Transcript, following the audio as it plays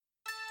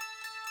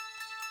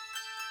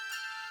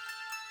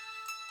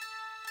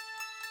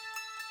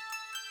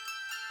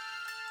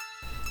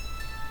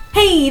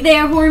Hey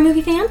there, horror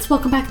movie fans!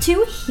 Welcome back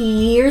to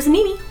Here's a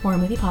Mimi Horror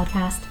Movie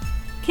Podcast.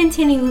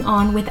 Continuing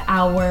on with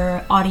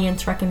our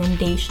audience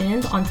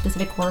recommendations on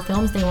specific horror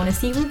films they want to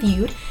see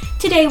reviewed,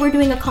 today we're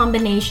doing a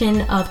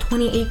combination of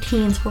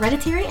 2018's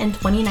Hereditary and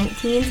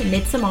 2019's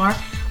Midsommar,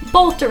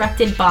 both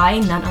directed by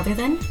none other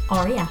than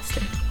Ari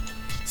Aster.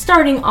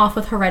 Starting off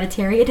with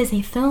Hereditary, it is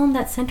a film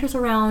that centers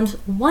around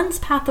one's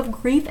path of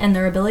grief and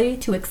their ability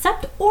to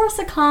accept or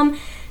succumb,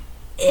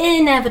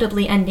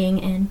 inevitably ending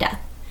in death.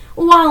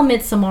 While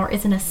Midsommar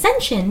is an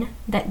ascension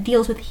that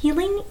deals with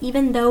healing,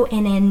 even though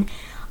in an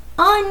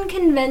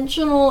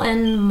unconventional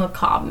and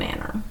macabre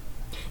manner.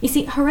 You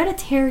see,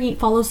 Hereditary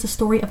follows the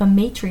story of a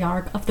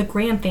matriarch of the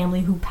Graham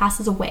family who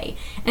passes away,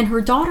 and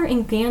her daughter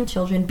and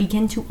grandchildren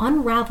begin to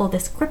unravel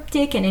this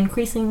cryptic and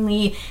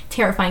increasingly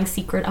terrifying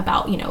secret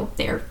about,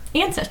 their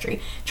ancestry,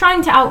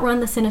 trying to outrun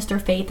the sinister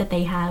fate that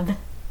they have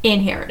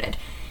inherited.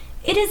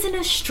 It is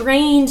a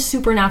strange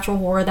supernatural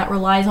horror that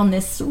relies on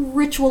this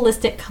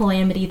ritualistic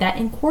calamity that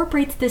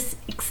incorporates this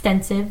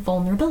extensive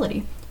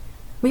vulnerability.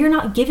 We are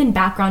not given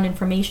background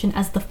information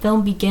as the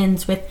film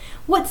begins with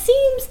what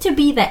seems to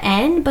be the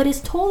end, but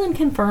is told and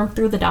confirmed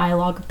through the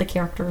dialogue of the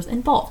characters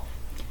involved.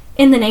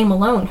 In the name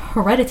alone,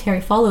 Hereditary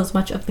follows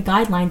much of the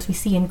guidelines we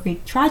see in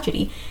Greek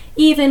tragedy,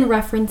 even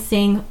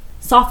referencing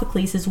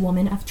Sophocles'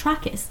 Woman of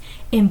Trachis,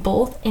 in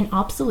both an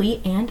obsolete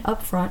and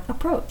upfront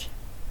approach.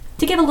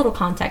 To give a little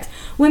context,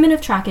 Women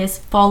of Trachis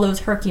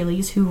follows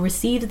Hercules, who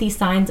receives the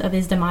signs of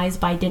his demise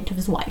by dint of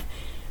his wife,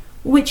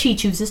 which he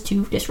chooses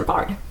to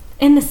disregard.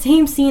 In the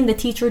same scene, the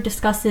teacher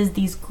discusses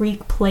these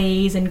Greek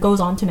plays and goes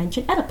on to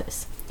mention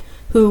Oedipus,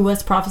 who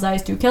was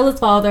prophesied to kill his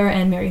father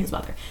and marry his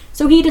mother.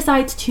 So he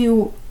decides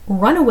to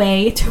run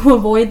away to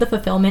avoid the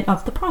fulfillment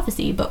of the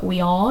prophecy, but we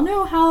all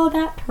know how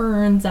that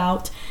turns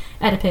out.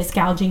 Oedipus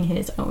gouging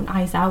his own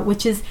eyes out,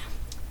 which is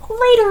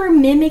later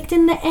mimicked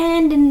in the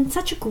end in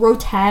such a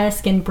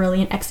grotesque and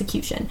brilliant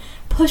execution,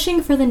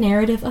 pushing for the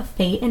narrative of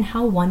fate and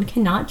how one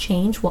cannot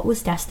change what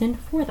was destined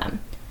for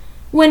them.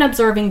 When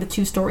observing the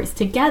two stories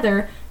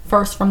together,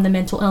 first from the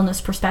mental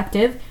illness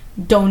perspective,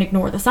 don't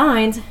ignore the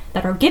signs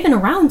that are given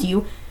around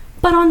you,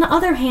 but on the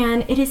other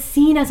hand, it is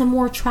seen as a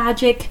more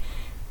tragic,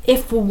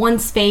 if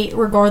one's fate,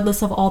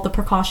 regardless of all the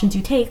precautions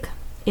you take,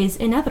 is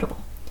inevitable.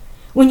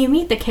 When you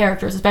meet the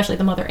characters, especially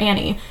the mother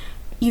Annie,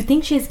 you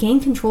think she has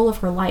gained control of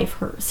her life,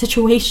 her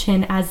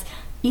situation, as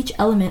each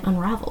element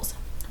unravels.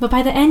 But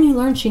by the end, you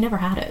learn she never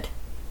had it.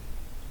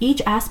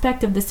 Each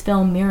aspect of this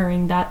film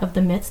mirroring that of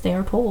the myths they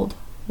are told,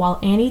 while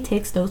Annie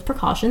takes those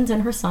precautions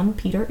and her son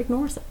Peter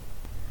ignores it.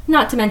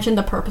 Not to mention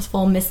the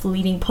purposeful,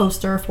 misleading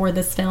poster for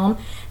this film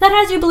that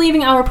has you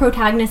believing our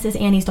protagonist is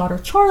Annie's daughter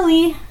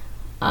Charlie,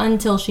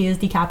 until she is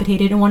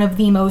decapitated in one of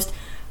the most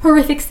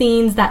horrific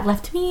scenes that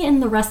left me and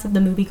the rest of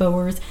the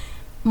moviegoers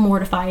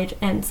mortified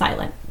and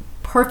silent,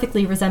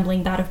 perfectly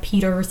resembling that of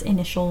Peter's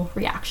initial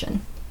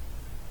reaction.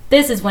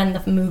 This is when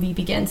the movie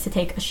begins to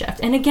take a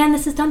shift, and again,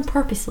 this is done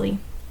purposely.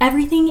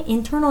 Everything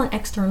internal and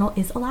external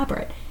is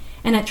elaborate,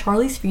 and at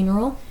Charlie's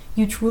funeral,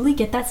 you truly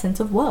get that sense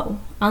of woe,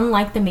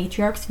 unlike the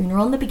matriarch's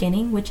funeral in the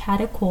beginning, which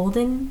had a cold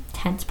and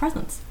tense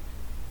presence.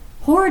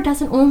 Horror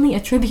doesn't only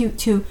attribute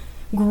to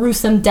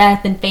gruesome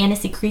death and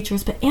fantasy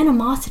creatures, but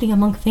animosity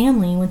among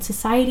family when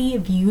society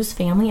views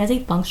family as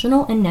a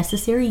functional and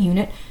necessary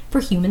unit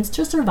for humans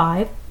to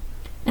survive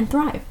and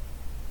thrive.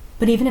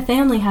 But even a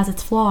family has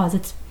its flaws,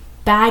 its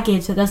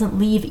baggage that doesn't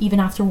leave even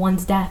after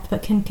one's death,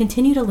 but can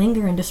continue to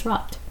linger and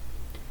disrupt.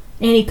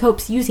 Annie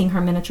copes using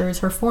her miniatures,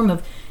 her form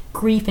of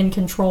grief and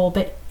control,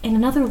 but in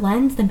another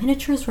lens, the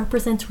miniatures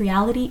represents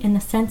reality in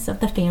the sense of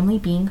the family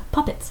being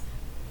puppets,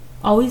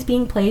 always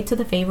being played to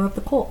the favor of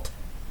the cult.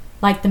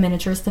 Like the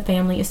miniatures, the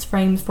family is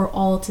framed for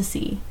all to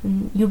see,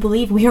 and you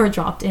believe we are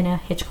dropped in a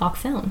Hitchcock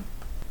film.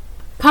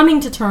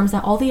 Coming to terms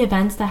that all the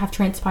events that have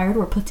transpired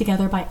were put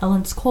together by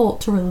Ellen's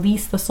cult to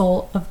release the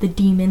soul of the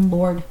demon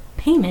Lord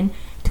Payman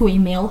to a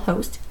male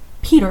host,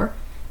 Peter,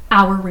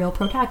 our real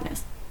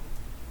protagonist.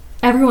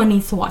 Everyone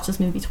needs to watch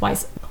this movie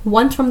twice,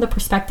 once from the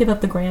perspective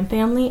of the Graham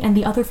family and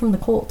the other from the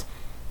cult.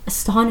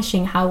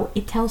 Astonishing how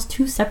it tells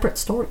two separate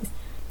stories.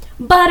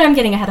 But I'm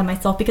getting ahead of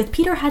myself because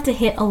Peter had to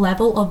hit a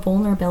level of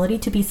vulnerability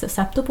to be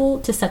susceptible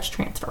to such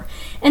transfer.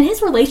 And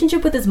his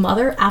relationship with his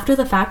mother after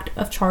the fact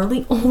of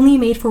Charlie only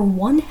made for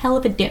one hell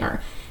of a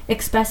dinner,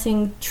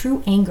 expressing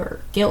true anger,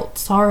 guilt,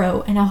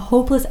 sorrow, and a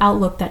hopeless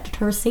outlook that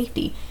deters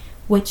safety,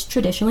 which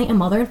traditionally a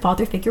mother and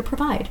father figure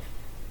provide.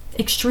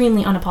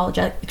 Extremely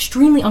unapologetic,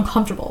 extremely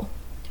uncomfortable,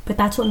 but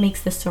that's what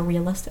makes this so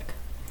realistic.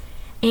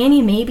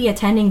 Annie may be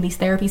attending these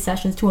therapy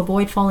sessions to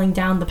avoid falling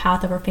down the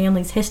path of her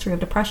family's history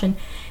of depression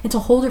and to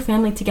hold her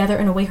family together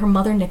in a way her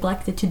mother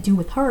neglected to do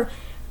with her,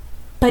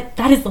 but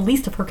that is the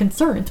least of her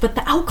concerns. But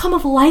the outcome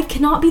of life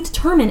cannot be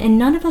determined, and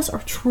none of us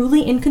are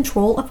truly in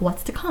control of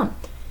what's to come.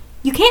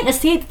 You can't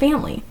escape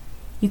family.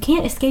 You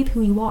can't escape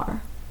who you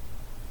are.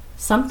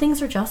 Some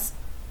things are just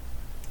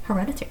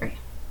hereditary.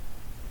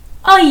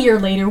 A year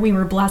later, we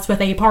were blessed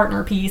with a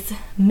partner piece,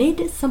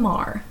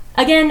 Midsommar.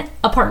 Again,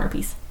 a partner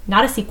piece,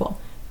 not a sequel,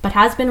 but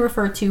has been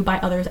referred to by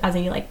others as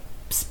a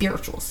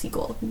spiritual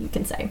sequel, you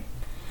can say.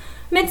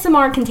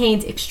 Midsommar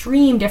contains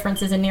extreme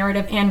differences in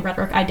narrative and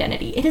rhetoric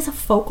identity. It is a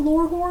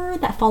folklore horror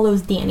that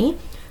follows Dani,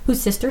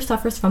 whose sister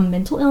suffers from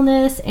mental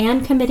illness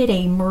and committed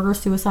a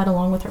murder-suicide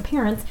along with her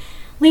parents,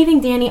 leaving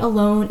Dani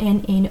alone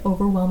and in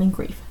overwhelming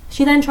grief.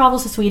 She then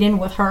travels to Sweden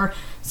with her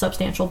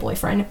substantial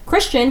boyfriend,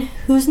 Christian,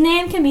 whose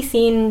name can be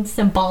seen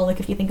symbolic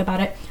if you think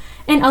about it,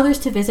 and others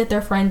to visit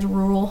their friend's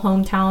rural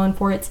hometown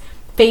for its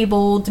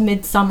fabled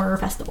midsummer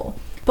festival.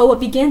 But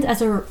what begins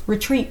as a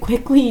retreat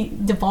quickly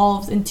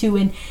devolves into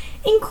an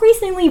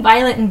increasingly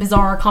violent and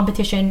bizarre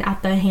competition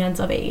at the hands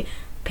of a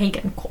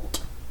pagan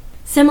cult.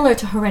 Similar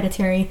to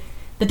Hereditary,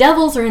 the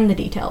devils are in the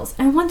details,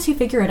 and once you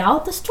figure it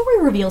out, the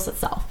story reveals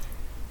itself.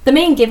 The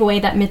main giveaway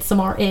that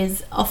Midsommar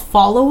is a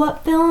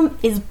follow-up film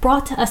is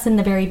brought to us in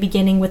the very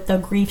beginning with the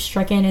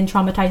grief-stricken and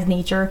traumatized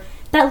nature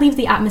that leaves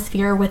the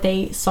atmosphere with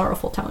a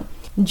sorrowful tone,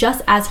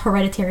 just as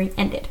Hereditary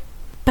ended.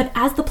 But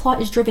as the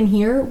plot is driven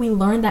here, we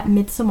learn that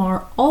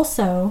Midsommar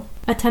also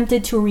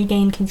attempted to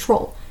regain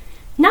control.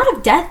 Not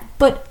of death,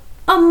 but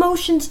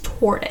emotions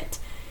toward it.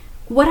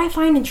 What I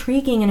find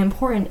intriguing and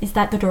important is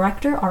that the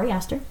director, Ari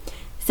Aster,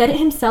 said it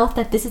himself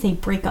that this is a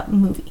breakup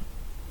movie.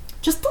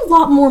 Just a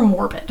lot more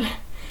morbid.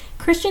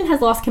 Christian has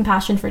lost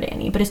compassion for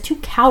Dani, but is too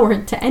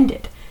coward to end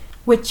it,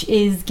 which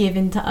is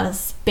given to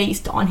us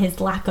based on his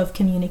lack of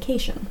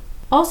communication.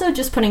 Also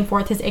just putting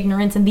forth his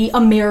ignorance and the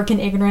American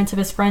ignorance of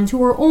his friends who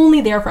were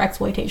only there for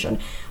exploitation,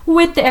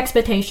 with the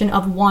expectation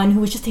of one who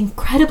was just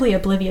incredibly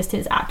oblivious to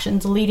his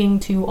actions, leading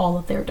to all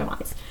of their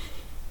demise.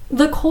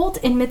 The cult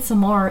in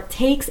Midsommar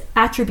takes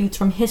attributes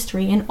from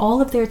history and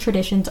all of their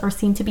traditions are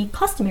seen to be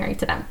customary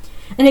to them.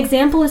 An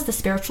example is the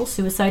spiritual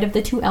suicide of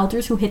the two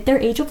elders who hit their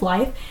age of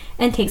life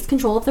and takes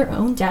control of their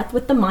own death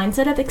with the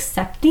mindset of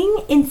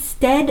accepting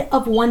instead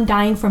of one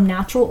dying from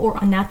natural or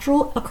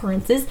unnatural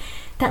occurrences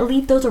that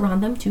leave those around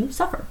them to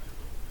suffer.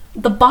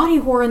 The body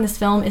horror in this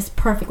film is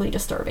perfectly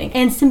disturbing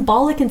and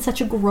symbolic in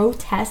such a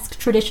grotesque,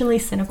 traditionally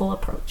cynical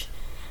approach.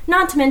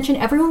 Not to mention,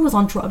 everyone was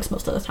on drugs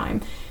most of the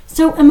time,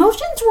 so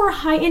emotions were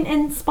heightened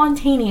and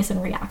spontaneous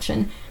in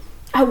reaction.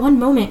 At one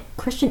moment,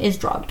 Christian is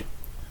drugged,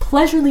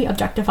 pleasurably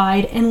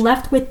objectified, and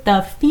left with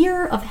the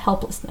fear of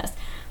helplessness,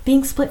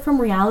 being split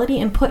from reality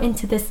and put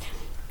into this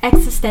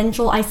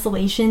existential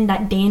isolation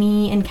that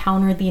Dani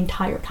encountered the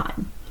entire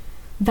time,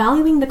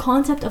 valuing the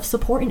concept of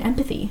support and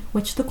empathy,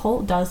 which the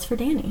cult does for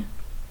Dani.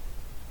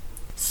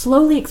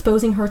 Slowly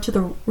exposing her to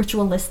the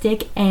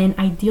ritualistic and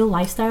ideal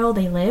lifestyle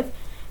they live,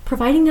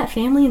 providing that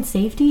family and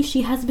safety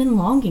she has been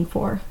longing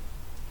for,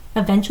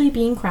 eventually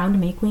being crowned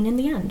May Queen in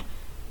the end,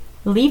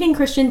 leaving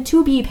Christian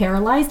to be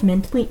paralyzed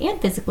mentally and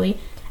physically,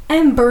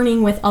 and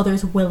burning with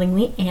others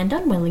willingly and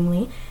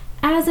unwillingly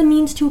as a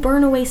means to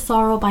burn away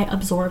sorrow by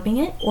absorbing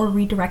it or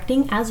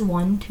redirecting as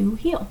one to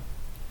heal.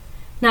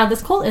 Now,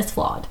 this cult is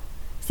flawed,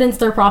 since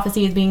their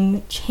prophecy is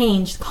being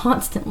changed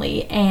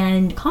constantly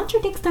and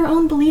contradicts their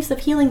own beliefs of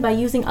healing by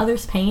using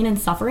others' pain and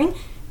suffering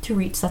to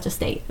reach such a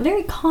state. A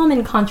very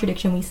common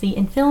contradiction we see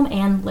in film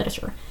and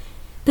literature.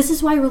 This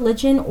is why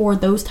religion or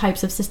those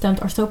types of systems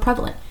are so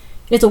prevalent.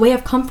 It's a way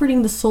of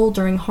comforting the soul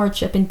during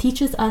hardship and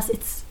teaches us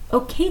it's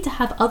okay to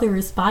have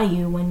others by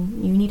you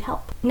when you need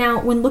help. Now,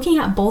 when looking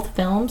at both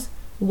films,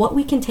 what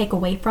we can take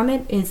away from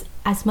it is,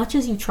 as much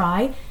as you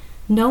try,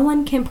 no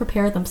one can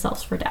prepare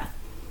themselves for death,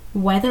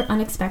 whether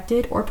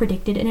unexpected or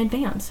predicted in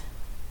advance.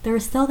 There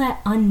is still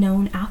that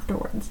unknown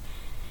afterwards.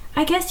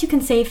 I guess you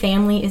can say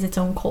family is its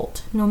own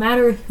cult, no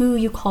matter who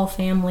you call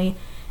family,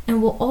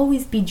 and will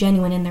always be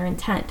genuine in their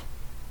intent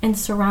and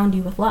surround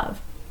you with love,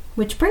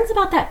 which brings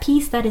about that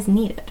peace that is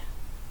needed.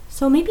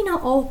 So maybe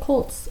not all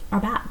cults are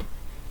bad.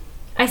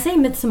 I say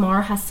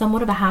Midsommar has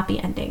somewhat of a happy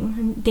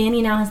ending.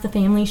 Dani now has the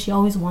family she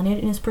always wanted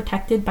and is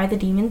protected by the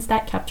demons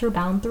that kept her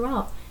bound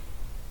throughout.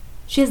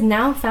 She has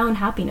now found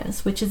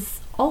happiness, which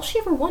is all she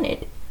ever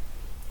wanted.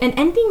 An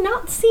ending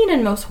not seen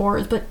in most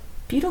horrors, but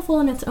beautiful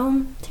in its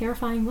own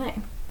terrifying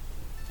way.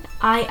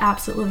 I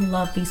absolutely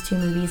love these two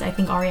movies. I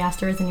think Ari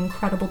Aster is an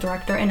incredible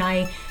director, and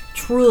I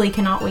truly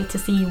cannot wait to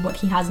see what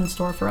he has in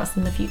store for us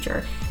in the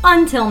future.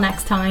 Until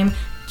next time,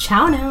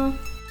 ciao now!